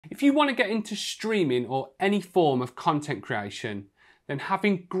If you want to get into streaming or any form of content creation, then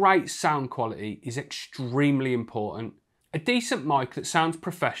having great sound quality is extremely important. A decent mic that sounds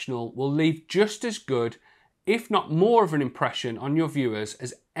professional will leave just as good, if not more of an impression on your viewers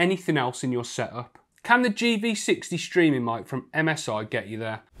as anything else in your setup. Can the GV60 streaming mic from MSI get you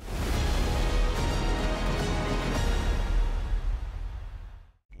there?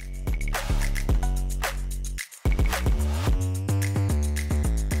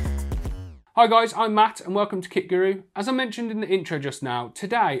 Hi guys, I'm Matt and welcome to Kit Guru. As I mentioned in the intro just now,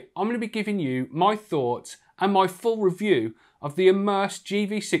 today I'm going to be giving you my thoughts and my full review of the Immerse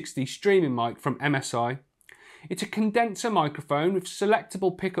GV60 streaming mic from MSI. It's a condenser microphone with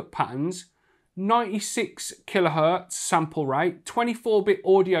selectable pickup patterns, 96 kHz sample rate, 24-bit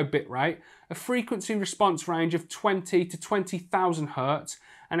audio bitrate, a frequency response range of 20 to 20,000 Hz,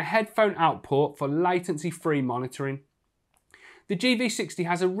 and a headphone output for latency-free monitoring. The GV60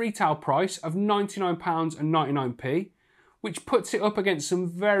 has a retail price of £99.99, which puts it up against some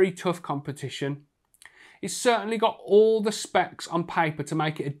very tough competition. It's certainly got all the specs on paper to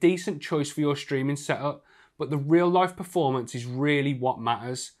make it a decent choice for your streaming setup, but the real life performance is really what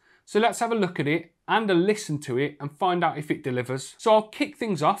matters. So let's have a look at it and a listen to it and find out if it delivers. So I'll kick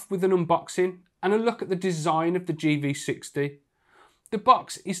things off with an unboxing and a look at the design of the GV60. The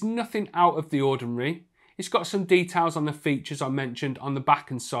box is nothing out of the ordinary. It's got some details on the features I mentioned on the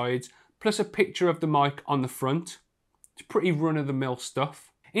back and sides, plus a picture of the mic on the front. It's pretty run-of-the-mill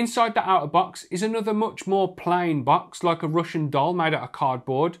stuff. Inside the outer box is another much more plain box, like a Russian doll made out of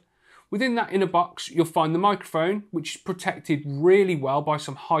cardboard. Within that inner box, you'll find the microphone, which is protected really well by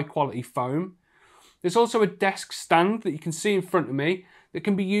some high-quality foam. There's also a desk stand that you can see in front of me that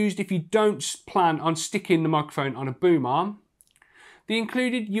can be used if you don't plan on sticking the microphone on a boom arm. The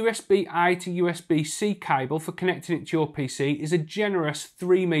included USB-A to USB-C cable for connecting it to your PC is a generous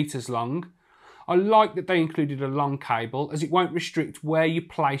 3 meters long. I like that they included a long cable as it won't restrict where you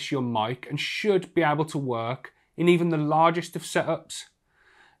place your mic and should be able to work in even the largest of setups.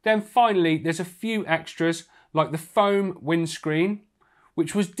 Then finally, there's a few extras like the foam windscreen,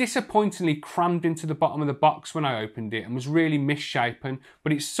 which was disappointingly crammed into the bottom of the box when I opened it and was really misshapen,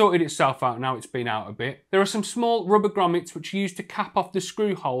 but it's sorted itself out now it's been out a bit. There are some small rubber grommets which are used to cap off the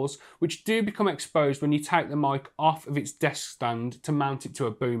screw holes, which do become exposed when you take the mic off of its desk stand to mount it to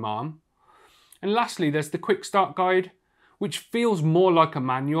a boom arm. And lastly, there's the quick start guide, which feels more like a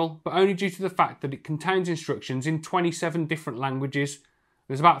manual, but only due to the fact that it contains instructions in 27 different languages.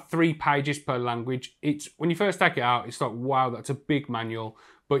 There's about 3 pages per language. When you first take it out, it's like, wow, that's a big manual,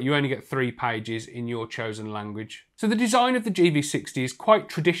 but you only get 3 pages in your chosen language. So the design of the GV60 is quite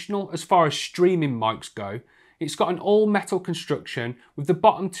traditional as far as streaming mics go. It's got an all-metal construction with the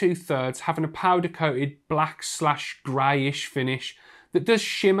bottom 2/3 having a powder-coated black/greyish finish that does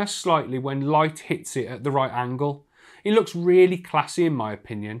shimmer slightly when light hits it at the right angle. It looks really classy in my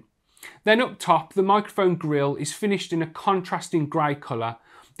opinion. Then up top, the microphone grille is finished in a contrasting grey colour.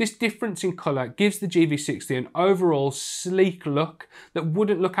 This difference in colour gives the GV60 an overall sleek look that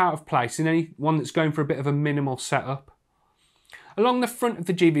wouldn't look out of place in any one that's going for a bit of a minimal setup. Along the front of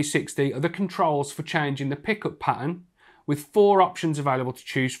the GV60 are the controls for changing the pickup pattern, with 4 options available to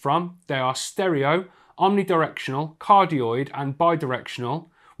choose from. They are stereo, omnidirectional, cardioid and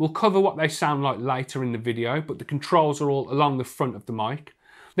bidirectional. We'll cover what they sound like later in the video, but the controls are all along the front of the mic.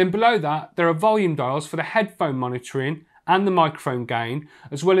 Then below that, there are volume dials for the headphone monitoring and the microphone gain,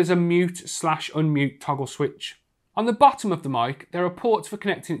 as well as a mute/unmute toggle switch. On the bottom of the mic, there are ports for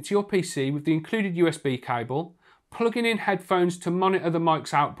connecting it to your PC with the included USB cable, plugging in headphones to monitor the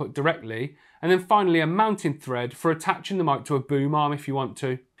mic's output directly, and then finally a mounting thread for attaching the mic to a boom arm if you want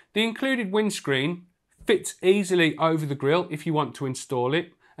to. The included windscreen fits easily over the grille if you want to install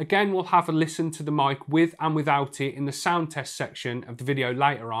it. Again, we'll have a listen to the mic with and without it in the sound test section of the video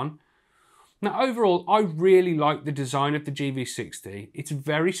later on. Now overall, I really like the design of the GV60. It's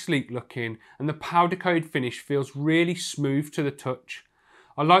very sleek looking and the powder coated finish feels really smooth to the touch.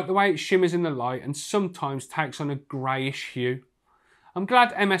 I like the way it shimmers in the light and sometimes takes on a greyish hue. I'm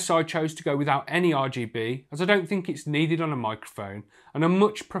glad MSI chose to go without any RGB, as I don't think it's needed on a microphone, and I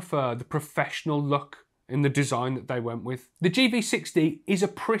much prefer the professional look in the design that they went with. The GV60 is a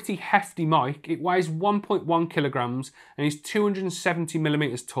pretty hefty mic. It weighs 1.1 kilograms and is 270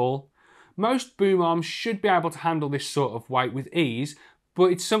 millimeters tall. Most boom arms should be able to handle this sort of weight with ease,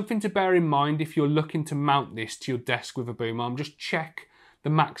 but it's something to bear in mind if you're looking to mount this to your desk with a boom arm. Just check the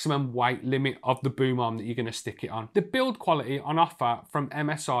maximum weight limit of the boom arm that you're going to stick it on. The build quality on offer from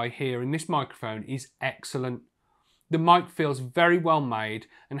MSI here in this microphone is excellent. The mic feels very well made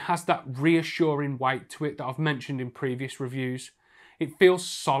and has that reassuring weight to it that I've mentioned in previous reviews. It feels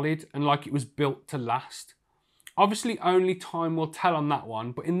solid and like it was built to last. Obviously only time will tell on that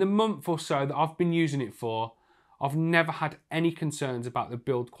one, but in the month or so that I've been using it for, I've never had any concerns about the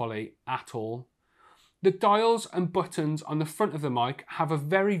build quality at all. The dials and buttons on the front of the mic have a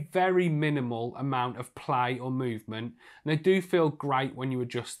very, very minimal amount of play or movement, and they do feel great when you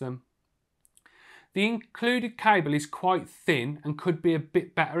adjust them. The included cable is quite thin and could be a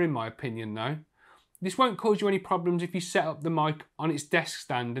bit better in my opinion though. This won't cause you any problems if you set up the mic on its desk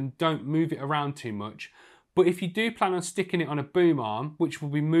stand and don't move it around too much, but if you do plan on sticking it on a boom arm, which will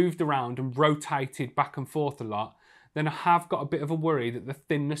be moved around and rotated back and forth a lot, then I have got a bit of a worry that the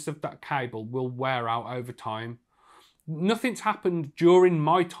thinness of that cable will wear out over time. Nothing's happened during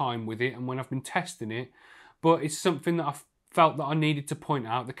my time with it and when I've been testing it, but it's something that I've felt that I needed to point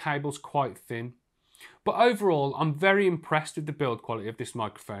out. The cable's quite thin. But overall, I'm very impressed with the build quality of this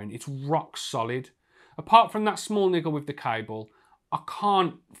microphone. It's rock solid. Apart from that small niggle with the cable, I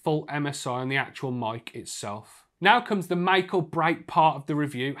can't fault MSI on the actual mic itself. Now comes the make or break part of the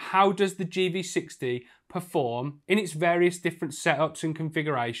review. How does the GV60 perform in its various different setups and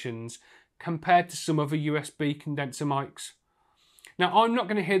configurations compared to some other USB condenser mics? Now, I'm not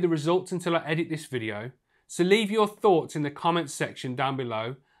going to hear the results until I edit this video, so leave your thoughts in the comments section down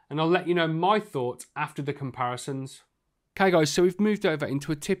below and I'll let you know my thoughts after the comparisons. Okay guys, so we've moved over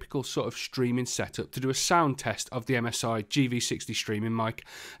into a typical sort of streaming setup to do a sound test of the MSI GV60 streaming mic.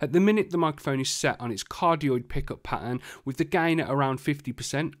 At the minute the microphone is set on its cardioid pickup pattern with the gain at around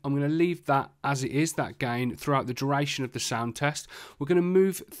 50%. I'm going to leave that as it is, that gain, throughout the duration of the sound test. We're going to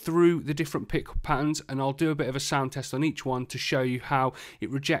move through the different pickup patterns and I'll do a bit of a sound test on each one to show you how it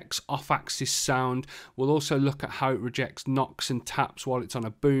rejects off-axis sound. We'll also look at how it rejects knocks and taps while it's on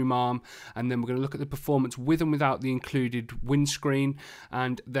a boom arm, and then we're going to look at the performance with and without the included windscreen,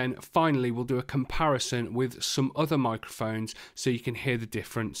 and then finally we'll do a comparison with some other microphones so you can hear the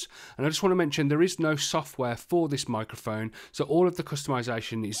difference. And I just want to mention there is no software for this microphone, so all of the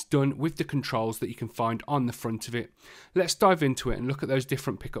customization is done with the controls that you can find on the front of it. Let's dive into it and look at those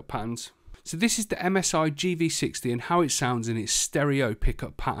different pickup patterns. So this is the MSI GV60 and how it sounds in its stereo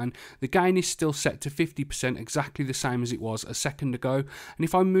pickup pattern. The gain is still set to 50%, exactly the same as it was a second ago. And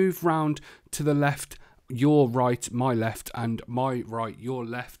if I move round to the left, your right, my left, and my right, your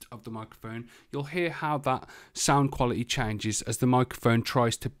left of the microphone, you'll hear how that sound quality changes as the microphone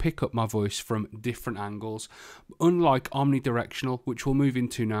tries to pick up my voice from different angles, unlike omnidirectional, which we'll move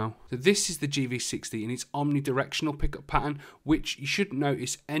into now. So this is the GV60 in its omnidirectional pickup pattern, which you shouldn't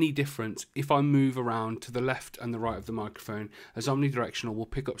notice any difference if I move around to the left and the right of the microphone, as omnidirectional will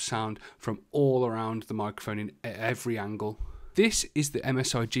pick up sound from all around the microphone in every angle. This is the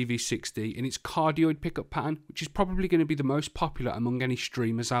MSI GV60 in its cardioid pickup pattern, which is probably going to be the most popular among any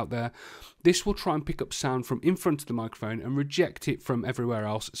streamers out there. This will try and pick up sound from in front of the microphone and reject it from everywhere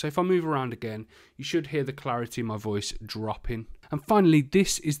else. So if I move around again, you should hear the clarity in my voice dropping. And finally,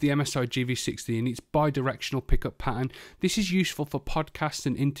 this is the MSI GV60 in its bidirectional pickup pattern. This is useful for podcasts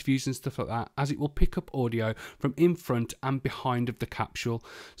and interviews and stuff like that, as it will pick up audio from in front and behind of the capsule.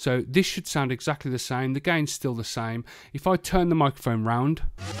 So this should sound exactly the same. The gain's still the same. If I turn the microphone round,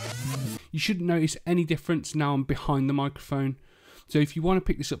 you shouldn't notice any difference. Now I'm behind the microphone. So if you want to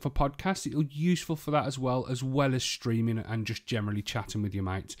pick this up for podcasts, it'll be useful for that as well as streaming and just generally chatting with your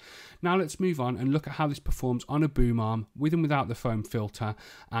mates. Now let's move on and look at how this performs on a boom arm with and without the foam filter,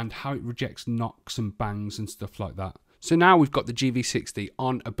 and how it rejects knocks and bangs and stuff like that. So now we've got the GV60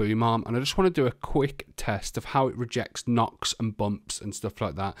 on a boom arm, and I just want to do a quick test of how it rejects knocks and bumps and stuff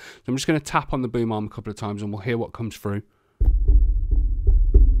like that. So I'm just going to tap on the boom arm a couple of times and we'll hear what comes through.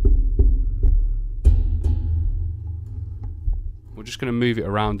 We're just going to move it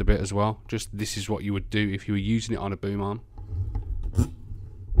around a bit as well. Just this is what you would do if you were using it on a boom arm.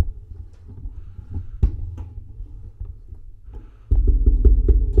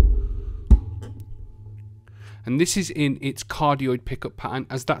 And this is in its cardioid pickup pattern,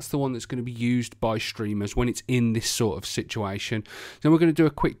 as that's the one that's going to be used by streamers when it's in this sort of situation. Then we're going to do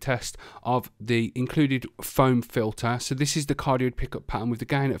a quick test of the included foam filter. So this is the cardioid pickup pattern with the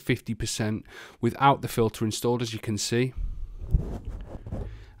gain at 50% without the filter installed, as you can see.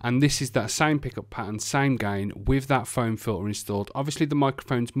 And this is that same pickup pattern, same gain, with that foam filter installed. Obviously the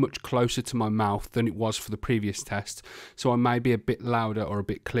microphone's much closer to my mouth than it was for the previous test, so I may be a bit louder or a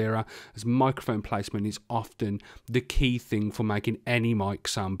bit clearer, as microphone placement is often the key thing for making any mic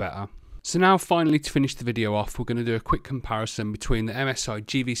sound better. So now finally, to finish the video off, we're going to do a quick comparison between the MSI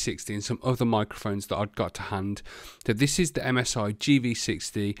GV60 and some other microphones that I've got to hand. So this is the MSI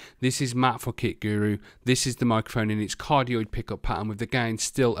GV60, this is Matt for Kit Guru, this is the microphone in its cardioid pickup pattern with the gain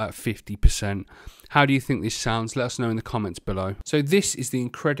still at 50%. How do you think this sounds? Let us know in the comments below. So this is the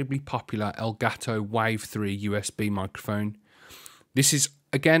incredibly popular Elgato Wave 3 USB microphone. This is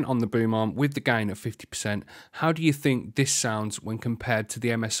again on the boom arm with the gain at 50%. How do you think this sounds when compared to the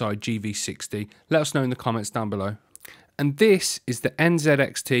MSI GV60? Let us know in the comments down below. And this is the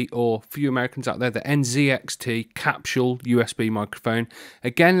NZXT, or for you Americans out there, the NZXT capsule USB microphone.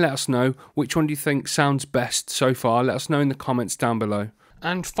 Again, let us know which one do you think sounds best so far. Let us know in the comments down below.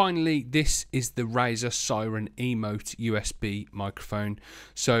 And finally, this is the Razer Siren Emote USB microphone.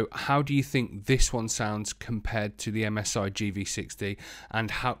 So how do you think this one sounds compared to the MSI GV60, and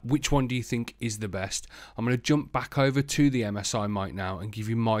which one do you think is the best? I'm going to jump back over to the MSI mic now and give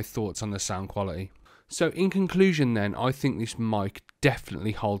you my thoughts on the sound quality. So in conclusion then, I think this mic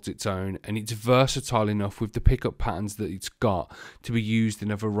definitely holds its own, and it's versatile enough with the pickup patterns that it's got to be used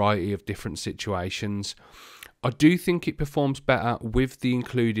in a variety of different situations. I do think it performs better with the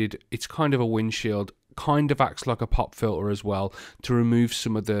included, it's kind of a windshield, kind of acts like a pop filter as well to remove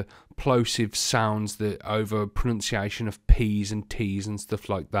some of the plosive sounds, the over pronunciation of P's and T's and stuff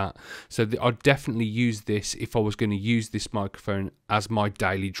like that. So I'd definitely use this if I was going to use this microphone as my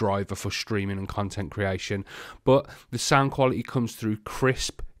daily driver for streaming and content creation. But the sound quality comes through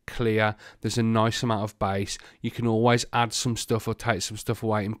crisp, clear, there's a nice amount of bass. You can always add some stuff or take some stuff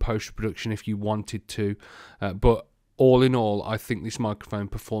away in post-production if you wanted to, but all in all, I think this microphone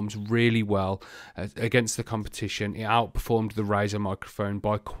performs really well against the competition. It outperformed the Razer microphone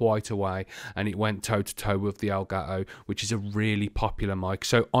by quite a way, and it went toe-to-toe with the Elgato, which is a really popular mic.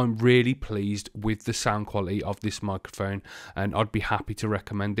 So I'm really pleased with the sound quality of this microphone, and I'd be happy to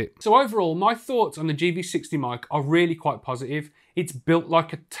recommend it. So overall, my thoughts on the GV60 mic are really quite positive. It's built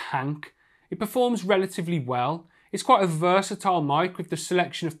like a tank. It performs relatively well. It's quite a versatile mic with the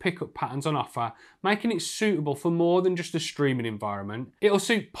selection of pickup patterns on offer, making it suitable for more than just a streaming environment. It'll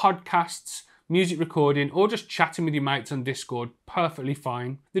suit podcasts, music recording, or just chatting with your mates on Discord perfectly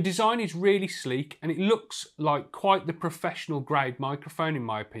fine. The design is really sleek, and it looks like quite the professional grade microphone in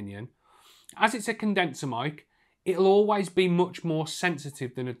my opinion. As it's a condenser mic, it'll always be much more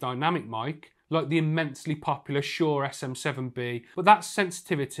sensitive than a dynamic mic, like the immensely popular Shure SM7B, but that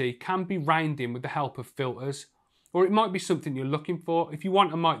sensitivity can be reined in with the help of filters. Or it might be something you're looking for. If you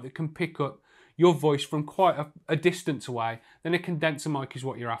want a mic that can pick up your voice from quite a distance away, then a condenser mic is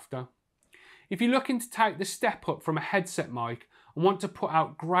what you're after. If you're looking to take the step up from a headset mic and want to put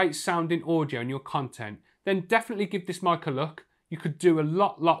out great sounding audio in your content, then definitely give this mic a look. You could do a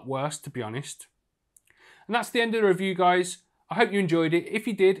lot worse, to be honest. And that's the end of the review, guys. I hope you enjoyed it. If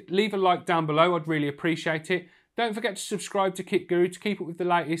you did, leave a like down below. I'd really appreciate it. Don't forget to subscribe to Kit Guru to keep up with the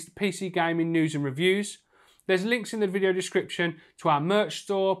latest PC gaming news and reviews. There's links in the video description to our merch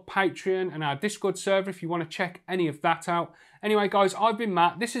store, Patreon, and our Discord server if you want to check any of that out. Anyway, guys, I've been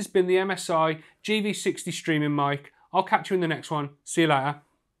Matt. This has been the MSI GV60 streaming mic. I'll catch you in the next one. See you later.